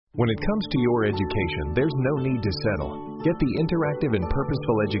When it comes to your education, there's no need to settle. Get the interactive and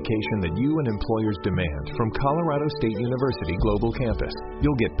purposeful education that you and employers demand from Colorado State University Global Campus.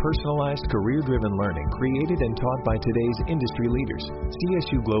 You'll get personalized, career-driven learning created and taught by today's industry leaders.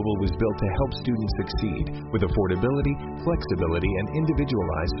 CSU Global was built to help students succeed with affordability, flexibility, and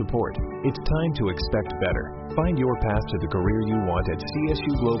individualized support. It's time to expect better. Find your path to the career you want at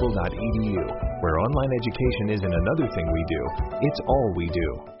csuglobal.edu, where online education isn't another thing we do, it's all we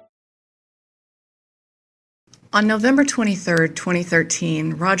do. On November 23,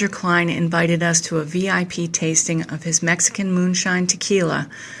 2013, Roger Klein invited us to a VIP tasting of his Mexican moonshine tequila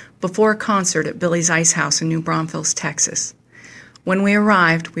before a concert at Billy's Ice House in New Braunfels, Texas. When we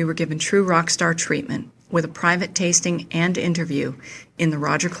arrived, we were given true rock star treatment with a private tasting and interview in the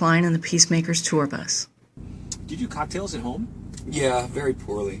Roger Klein and the Peacemakers tour bus. Do you do cocktails at home? Yeah, very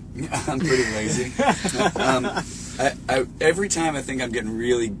poorly. I'm pretty lazy. I every time I think I'm getting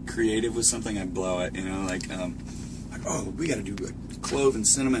really creative with something, I blow it. You know, like oh, we got to do clove and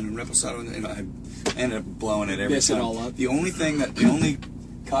cinnamon and reposado, and I end up blowing it every time. It all up. The only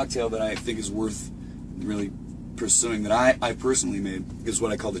cocktail that I think is worth really pursuing that I personally made is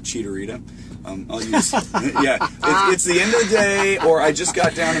what I call the Cheetorita. I'll use it's the end of the day, or I just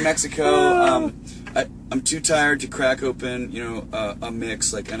got down to Mexico. I'm too tired to crack open, a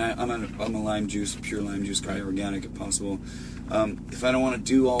mix. And I'm a lime juice, pure lime juice guy, organic if possible. If I don't want to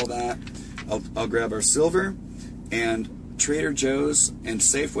do all that, I'll grab our silver. And Trader Joe's and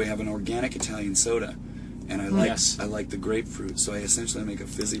Safeway have an organic Italian soda, and I like the grapefruit. So I essentially make a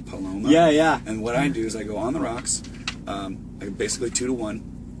fizzy Paloma. Yeah. And what I do is I go on the rocks, basically 2 to 1.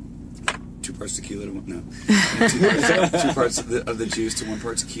 2 parts tequila to 1, no. 2 parts of the juice to 1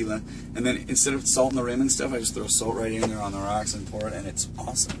 part tequila. And then instead of salt in the rim and stuff, I just throw salt right in there on the rocks and pour it, and it's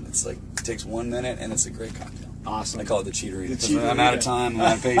awesome. It's like, it takes 1 minute, and it's a great cocktail. Awesome. I call it the Cheetorita. I'm out of time, I'm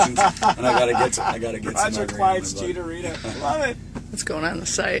out of patience, and I gotta get some Roger Klein's Cheetorita. Love it. What's going on the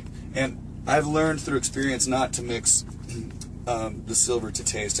site? And I've learned through experience not to mix the silver to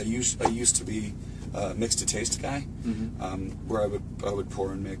taste. I used to be mix to taste guy, where I would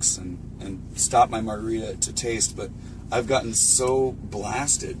pour and mix and stop my margarita to taste, but I've gotten so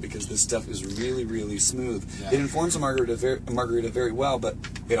blasted because this stuff is really, really smooth. Yeah. It informs a margarita very well, but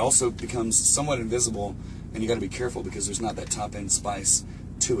it also becomes somewhat invisible, and you got to be careful because there's not that top end spice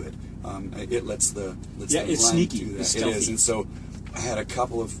to it. It lets the it's lime sneaky. do that. It's it is, and so I had a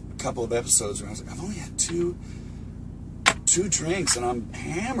couple of episodes where I was like, I've only had two drinks and I'm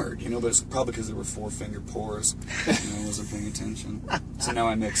hammered, but it's probably because there were 4-finger pours. I wasn't paying attention. So now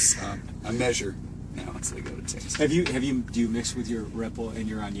I mix, I measure now until I go to taste. Do you mix with your Red Bull and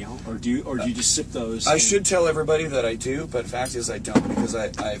your Añejo, or do you just sip those? I should tell everybody that I do, but fact is I don't, because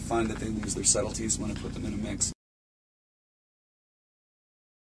I find that they lose their subtleties when I put them in a mix.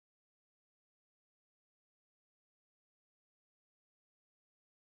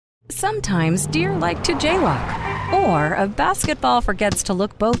 Sometimes deer like to jaywalk, or a basketball forgets to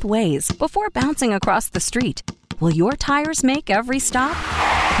look both ways before bouncing across the street. Will your tires make every stop?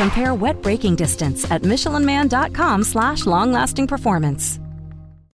 Compare wet braking distance at MichelinMan.com/long-lasting performance.